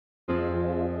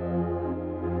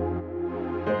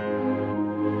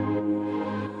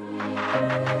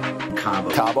Cabo.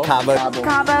 Cabo. Cabo. Cabo.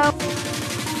 Cabo.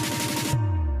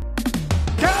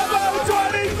 Cabo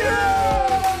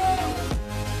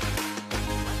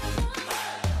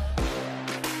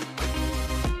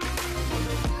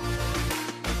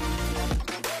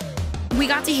 22! We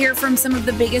got to hear from some of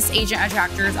the biggest agent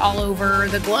attractors all over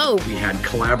the globe. We had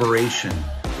collaboration,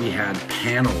 we had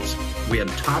panels, we had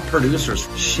top producers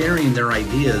sharing their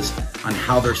ideas on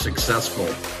how they're successful.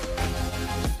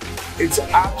 It's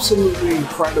absolutely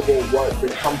incredible what the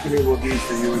company will do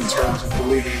for you in terms of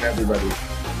believing in everybody.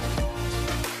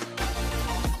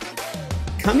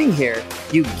 Coming here,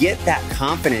 you get that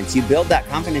confidence. You build that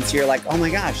confidence. You're like, oh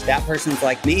my gosh, that person's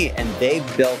like me, and they've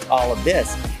built all of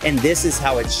this, and this is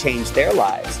how it's changed their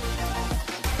lives.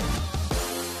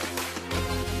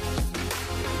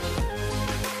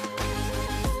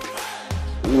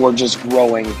 We're just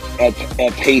growing at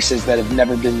paces that have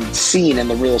never been seen in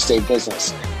the real estate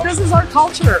business. This is our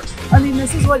culture. I mean,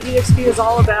 this is what eXp is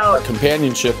all about.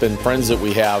 Companionship and friends that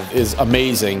we have is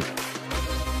amazing.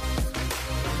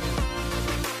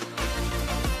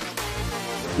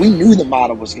 We knew the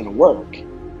model was going to work,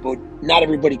 but not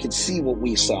everybody could see what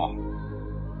we saw.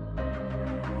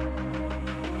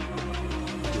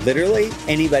 Literally,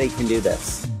 anybody can do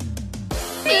this.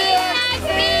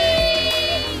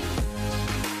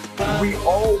 We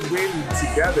all win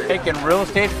together. Making real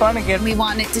estate fun again. We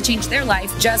want it to change their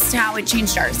life just how it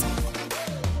changed ours.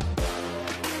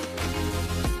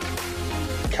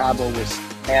 Cabo was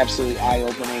absolutely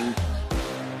eye-opening.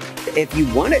 If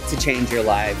you want it to change your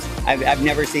lives, I've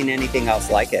never seen anything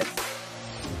else like it.